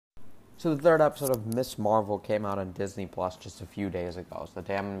So the third episode of Miss Marvel came out on Disney Plus just a few days ago. So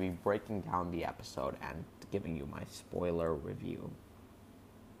today I'm going to be breaking down the episode and giving you my spoiler review.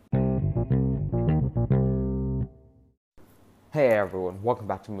 Hey everyone, welcome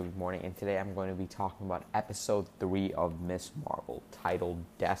back to Movie Morning, and today I'm going to be talking about episode 3 of Miss Marvel, titled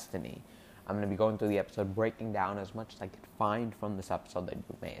Destiny. I'm going to be going through the episode, breaking down as much as I could find from this episode that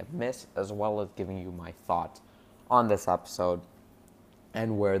you may have missed, as well as giving you my thoughts on this episode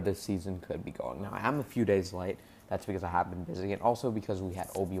and where this season could be going. Now, I am a few days late. That's because I have been busy, and also because we had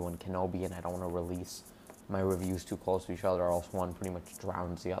Obi-Wan Kenobi, and I don't want to release my reviews too close to each other, or else one pretty much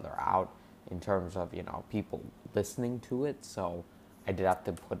drowns the other out in terms of, people listening to it. So I did have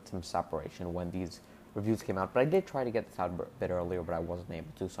to put some separation when these reviews came out. But I did try to get this out a bit earlier, but I wasn't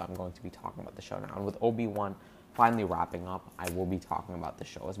able to, so I'm going to be talking about the show now. And with Obi-Wan finally wrapping up, I will be talking about the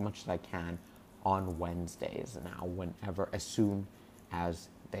show as much as I can on Wednesdays now, as soon as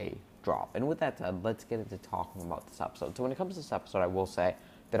they drop. And with that said, let's get into talking about this episode. So when it comes to this episode, I will say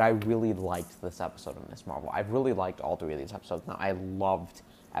that I really liked this episode of Miss Marvel. I've really liked all three of these episodes. Now, I loved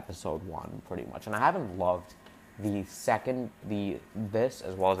episode 1 pretty much, and I haven't loved this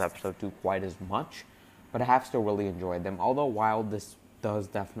as well as episode 2 quite as much, but I have still really enjoyed them. Although while this does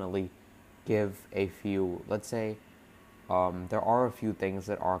definitely give a few, let's say, there are a few things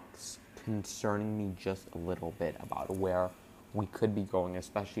that are concerning me just a little bit about where we could be going,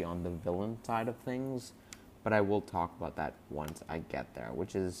 especially on the villain side of things, but I will talk about that once I get there,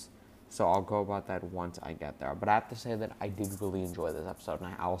 so I'll go about that once I get there. But I have to say that I did really enjoy this episode,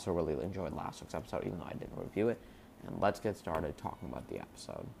 and I also really enjoyed last week's episode, even though I didn't review it. And let's get started talking about the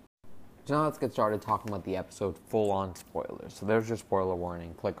episode. So now let's get started talking about the episode full-on spoilers. So there's your spoiler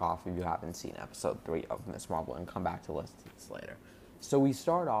warning. Click off if you haven't seen episode 3 of Miss Marvel, and come back to listen to this later. So we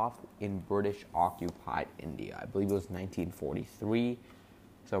start off in British-occupied India. I believe it was 1943.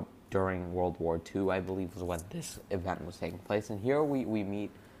 So during World War II, I believe, was when this event was taking place. And here we meet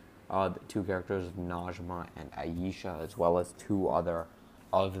the two characters, Najma and Ayesha, as well as two other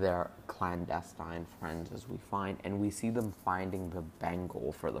of their clandestine friends, as we find. And we see them finding the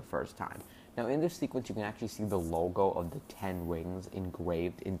bangle for the first time. Now, in this sequence, you can actually see the logo of the 10 rings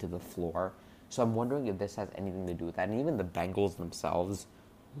engraved into the floor. So I'm wondering if this has anything to do with that. And even the bangles themselves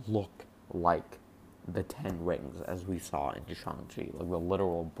look like the 10 rings, as we saw in Shang-Chi, like the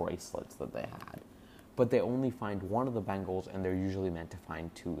literal bracelets that they had. But they only find one of the bangles, and they're usually meant to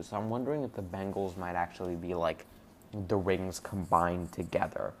find 2. So I'm wondering if the bangles might actually be like the rings combined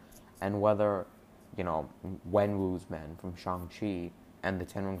together, and whether, Wenwu's men from Shang-Chi and the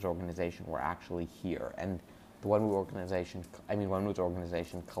Ten Rings organization were actually here. And the Wenwu's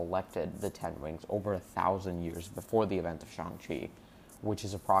organization collected the 10 rings over 1,000 years before the event of Shang-Chi, which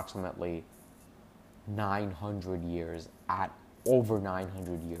is approximately 900 years over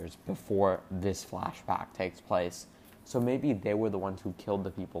 900 years before this flashback takes place. So maybe they were the ones who killed the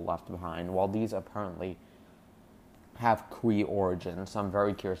people left behind, while these apparently have Kree origins. So I'm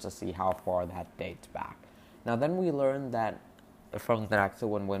very curious to see how far that dates back. Now then we learn that from the next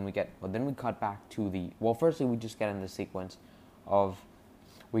one then we cut back to firstly we just get in the sequence of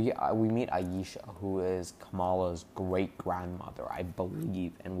we meet Ayesha, who is Kamala's great-grandmother, I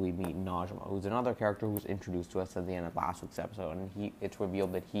believe, and we meet Najma, who's another character who was introduced to us at the end of last week's episode, and it's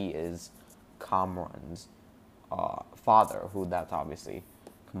revealed that he is Kamran's father, that's obviously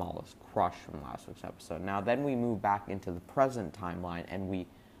Kamala's crush from last week's episode. Now, then we move back into the present timeline, and we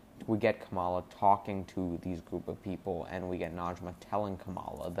get Kamala talking to these group of people, and we get Najma telling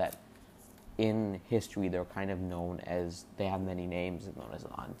Kamala that in history, they're kind of known as, they have many names, known as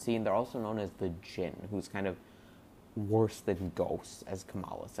the Unseen. They're also known as the Jinn, who's kind of worse than ghosts, as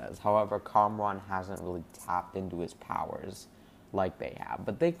Kamala says. However, Kamran hasn't really tapped into his powers like they have.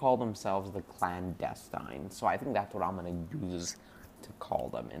 But they call themselves the Clandestine, so I think that's what I'm going to use to call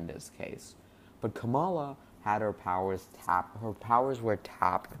them in this case. But Kamala had her powers tapped. Her powers were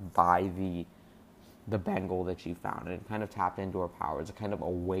tapped by the bangle that she found, and it kind of tapped into her powers. It kind of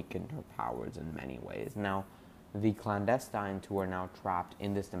awakened her powers in many ways. Now, the Clandestines who are now trapped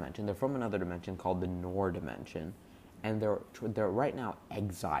in this dimension, they're from another dimension called the Noor dimension, and they're right now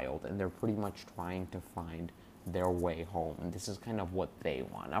exiled, and they're pretty much trying to find their way home, and this is kind of what they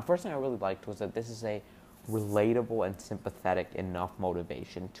want. Now, first thing I really liked was that this is a relatable and sympathetic enough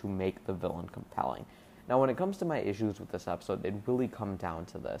motivation to make the villain compelling. Now, when it comes to my issues with this episode, it really comes down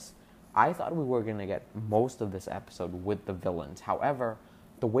to this. I thought we were going to get most of this episode with the villains. However,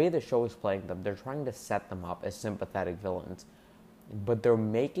 the way the show is playing them, they're trying to set them up as sympathetic villains, but they're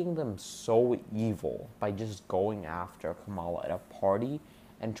making them so evil by just going after Kamala at a party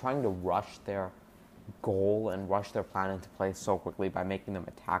and trying to rush their goal and rush their plan into place so quickly by making them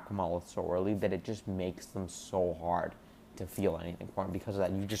attack Kamala so early that it just makes them so hard to feel anything for him. Because of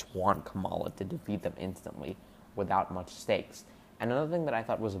that, you just want Kamala to defeat them instantly without much stakes. And another thing that I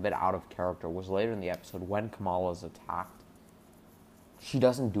thought was a bit out of character was later in the episode when Kamala is attacked, she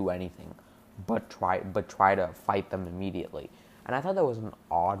doesn't do anything but try to fight them immediately. And I thought that was an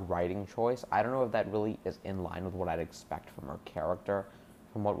odd writing choice. I don't know if that really is in line with what I'd expect from her character,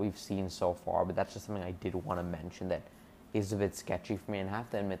 from what we've seen so far, but that's just something I did want to mention that is a bit sketchy for me. And I have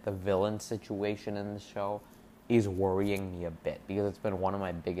to admit, the villain situation in the show is worrying me a bit, because it's been one of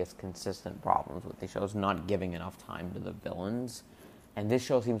my biggest consistent problems with the show, is not giving enough time to the villains. And this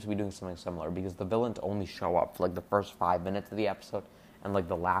show seems to be doing something similar, because the villains only show up for like the first 5 minutes of the episode and like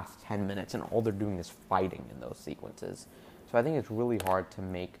the last 10 minutes, and all they're doing is fighting in those sequences. So I think it's really hard to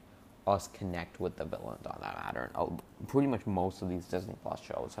make us connect with the villains on that matter. And pretty much most of these Disney Plus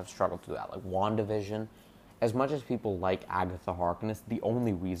shows have struggled to do that. Like WandaVision, as much as people like Agatha Harkness, the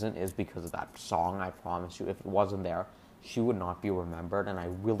only reason is because of that song, I promise you. If it wasn't there, she would not be remembered, and I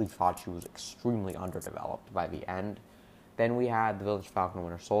really thought she was extremely underdeveloped by the end. Then we had The Village Falcon and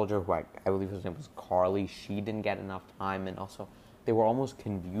Winter Soldier, who I believe his name was Carly. She didn't get enough time, and also they were almost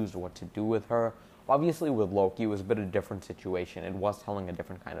confused what to do with her. Obviously, with Loki, it was a bit of a different situation. It was telling a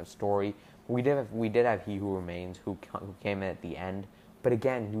different kind of story. We did have He Who Remains, who came in at the end. But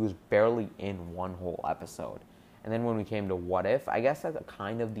again, he was barely in one whole episode. And then when we came to What If, I guess that's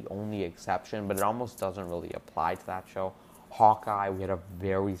kind of the only exception, but it almost doesn't really apply to that show. Hawkeye, we had a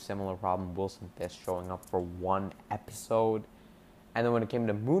very similar problem. Wilson Fisk showing up for one episode. And then when it came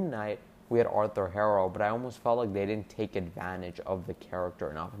to Moon Knight, we had Arthur Harrow, but I almost felt like they didn't take advantage of the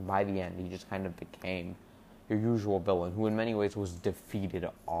character enough. And by the end, he just kind of became your usual villain, who in many ways was defeated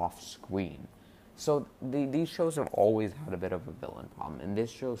off screen. So these shows have always had a bit of a villain problem, and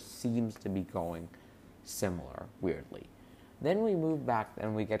this show seems to be going similar, weirdly. Then we move back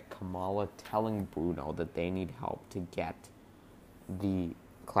and we get Kamala telling Bruno that they need help to get the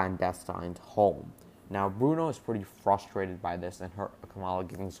clandestines home. Now, Bruno is pretty frustrated by this, and Kamala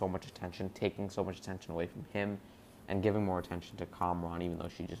giving so much attention, taking so much attention away from him, and giving more attention to Kamran, even though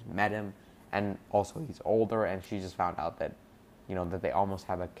she just met him. And also, he's older, and she just found out that, that they almost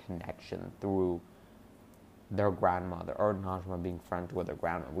have a connection through their grandmother, or Najma being friends with their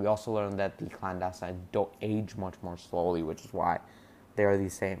grandmother. We also learned that the clandestines don't age much more slowly, which is why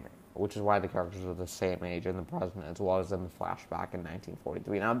the characters are the same age in the present as well as in the flashback in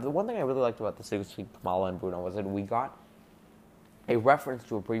 1943. Now, the one thing I really liked about the series between Kamala and Bruno was that we got a reference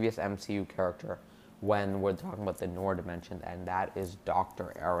to a previous MCU character when we're talking about the Noor dimension, and that is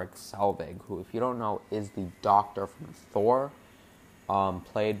Dr. Erik Selvig, who, if you don't know, is the Doctor from Thor,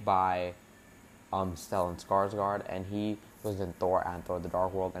 played by Stellan Skarsgård, and he was in Thor and Thor: The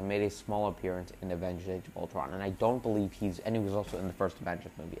Dark World, and made a small appearance in Avengers: Age of Ultron. And I don't believe and he was also in the first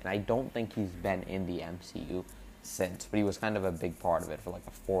Avengers movie, and I don't think he's been in the MCU since, but he was kind of a big part of it for like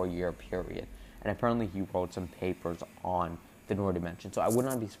a 4-year period. And apparently he wrote some papers on the Noor dimension, so I would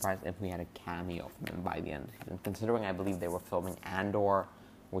not be surprised if we had a cameo from him by the end of the season, considering I believe they were filming Andor,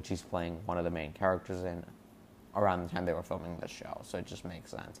 which he's playing one of the main characters in, around the time they were filming this show, so it just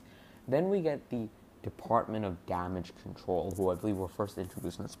makes sense. Then we get the Department of Damage Control, who I believe were first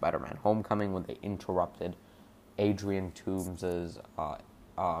introduced in Spider-Man Homecoming when they interrupted Adrian Toomes'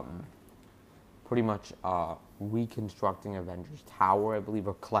 pretty much reconstructing Avengers Tower, I believe,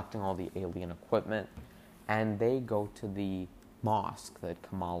 or collecting all the alien equipment. And they go to the mosque that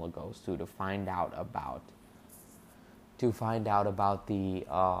Kamala goes to find out about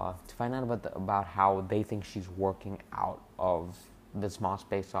how they think she's working out of this mosque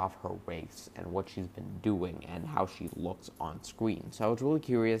based off her race and what she's been doing and how she looks on screen. So I was really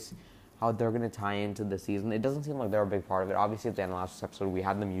curious how they're going to tie into the season. It doesn't seem like they're a big part of it. Obviously, at the end of last episode, we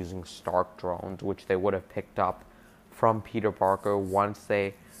had them using Stark drones, which they would have picked up from Peter Parker once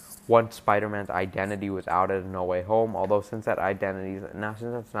Spider-Man's identity was outed in No Way Home. Although since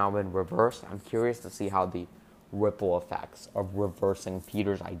that's now been reversed, I'm curious to see how the ripple effects of reversing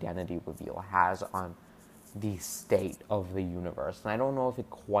Peter's identity reveal has on the state of the universe. And I don't know if it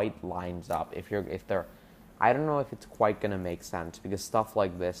quite lines up. I don't know if it's quite going to make sense, because stuff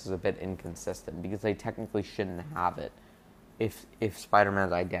like this is a bit inconsistent, because they technically shouldn't have it if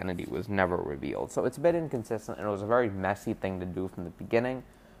Spider-Man's identity was never revealed. So it's a bit inconsistent, and it was a very messy thing to do from the beginning,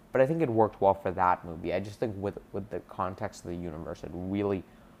 but I think it worked well for that movie. I just think with the context of the universe, it really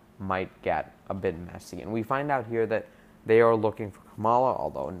might get a bit messy. And we find out here that they are looking for Kamala,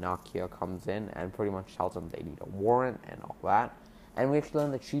 although Nakia comes in and pretty much tells them they need a warrant and all that. And we actually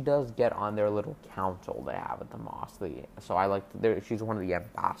learn that she does get on their little council they have at the mosque. So she's one of the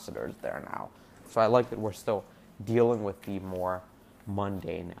ambassadors there now. So I like that we're still dealing with the more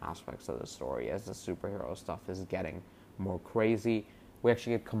mundane aspects of the story as the superhero stuff is getting more crazy. We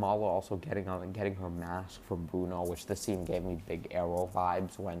actually get Kamala also getting her mask from Bruno, which this scene gave me big Arrow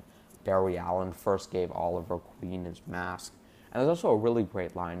vibes when Barry Allen first gave Oliver Queen his mask. And there's also a really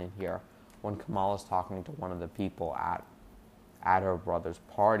great line in here when Kamala's talking to one of the people at her brother's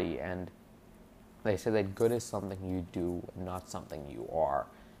party, and they say that good is something you do, not something you are.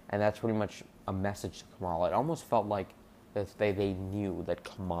 And that's pretty much a message to Kamala. It almost felt like that they knew that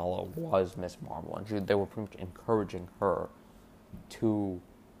Kamala was Miss Marvel, and they were pretty much encouraging her to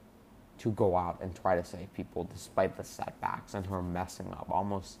go out and try to save people despite the setbacks and her messing up,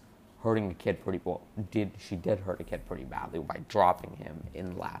 almost hurting a kid pretty well. She did hurt a kid pretty badly by dropping him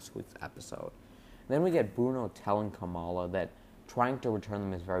in last week's episode. And then we get Bruno telling Kamala that trying to return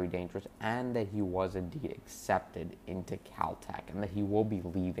them is very dangerous, and that he was indeed accepted into Caltech, and that he will be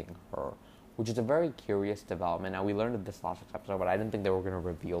leaving her, which is a very curious development. Now, we learned of this last week's episode, but I didn't think they were going to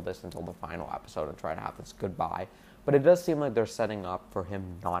reveal this until the final episode and try to have this goodbye. But it does seem like they're setting up for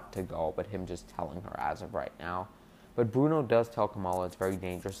him not to go, but him just telling her as of right now. But Bruno does tell Kamala it's very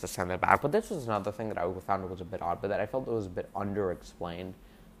dangerous to send it back. But this was another thing that I found was a bit odd, but that I felt it was a bit under-explained,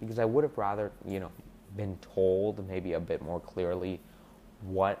 because I would have rather, been told maybe a bit more clearly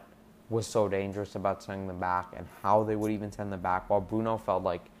what was so dangerous about sending them back and how they would even send them back, while Bruno felt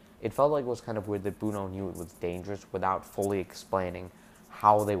like it was kind of weird that Bruno knew it was dangerous without fully explaining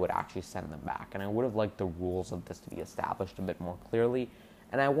how they would actually send them back. And I would have liked the rules of this to be established a bit more clearly.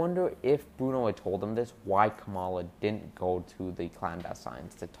 And I wonder if Bruno had told them this, why Kamala didn't go to the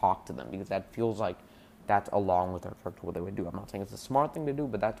clandestines to talk to them, because that feels like that's along with her character what they would do. I'm not saying it's a smart thing to do,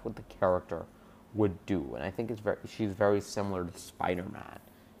 but that's what the character would do. And I think she's very similar to Spider-Man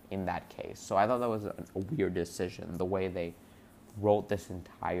in that case. So I thought that was a weird decision, the way they wrote this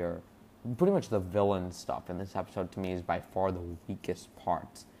entire, pretty much the villain stuff in this episode to me is by far the weakest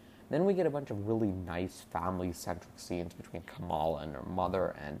parts. Then we get a bunch of really nice family-centric scenes between Kamala and her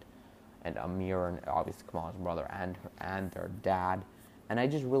mother and Amir, and obviously Kamala's brother and their dad. And I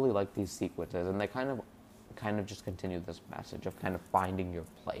just really like these sequences, and they kind of just continue this message of kind of finding your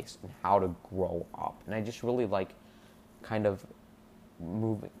place and how to grow up. And I just really like kind of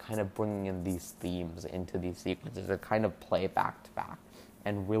bringing in these themes into these sequences that kind of play back to back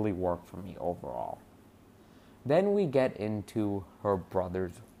and really work for me overall. Then we get into her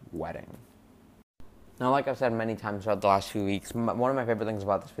brother's wedding. Now, like I've said many times throughout the last few weeks, one of my favorite things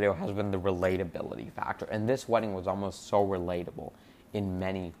about this video has been the relatability factor, and this wedding was almost so relatable in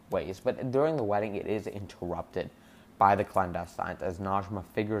many ways. But during the wedding, it is interrupted by the clandestines as Najma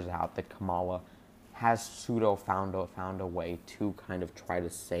figures out that Kamala has found a way to kind of try to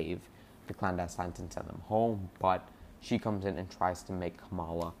save the clandestines and send them home, but she comes in and tries to make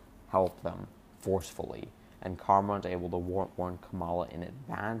Kamala help them forcefully. And Kamran's able to warn Kamala in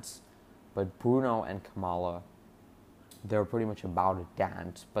advance, but Bruno and Kamala, they're pretty much about to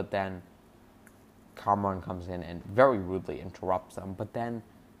dance, but then Kamran comes in and very rudely interrupts them, but then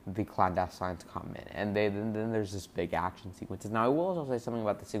the clandestines come in, and then there's this big action sequence. Now, I will also say something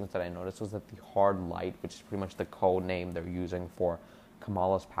about the sequence that I noticed was that the hard light, which is pretty much the code name they're using for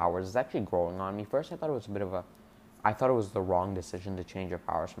Kamala's powers, is actually growing on me. First, I thought it was the wrong decision to change her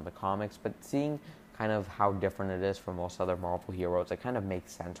powers from the comics, but seeing kind of how different it is from most other Marvel heroes, it kind of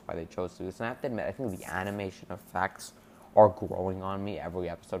makes sense why they chose to do this. And I have to admit, I think the animation effects are growing on me every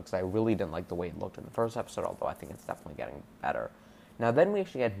episode, because I really didn't like the way it looked in the first episode, although I think it's definitely getting better. Now, then we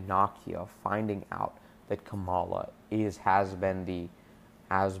actually get Nakia finding out that Kamala has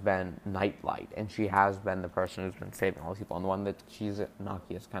been Nightlight, and she has been the person who's been saving all these people, and the one that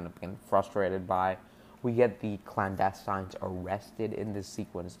Nakia's kind of been frustrated by. We get the clandestines arrested in this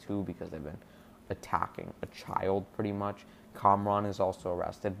sequence too, because they've been attacking a child pretty much. Kamran is also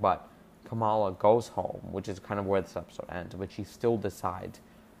arrested, but Kamala goes home, which is kind of where this episode ends, but she still decides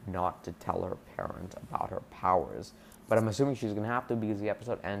not to tell her parents about her powers. But I'm assuming she's going to have to, because the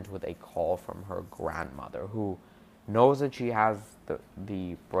episode ends with a call from her grandmother, who knows that she has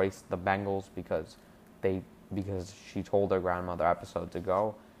the bangles because she told her grandmother episodes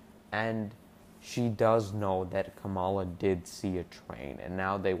ago, and she does know that Kamala did see a train, and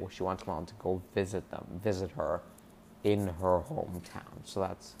now she wants Kamala to go visit her in her hometown. So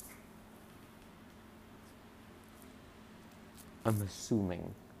that's, I'm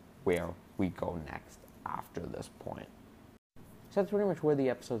assuming, where we go next after this point. So that's pretty much where the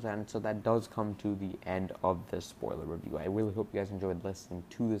episodes end, so that does come to the end of this spoiler review. I really hope you guys enjoyed listening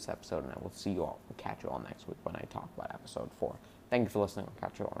to this episode, and I will catch you all next week when I talk about episode 4. Thank you for listening. I'll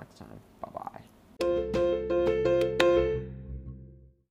catch you all next time. Bye-bye.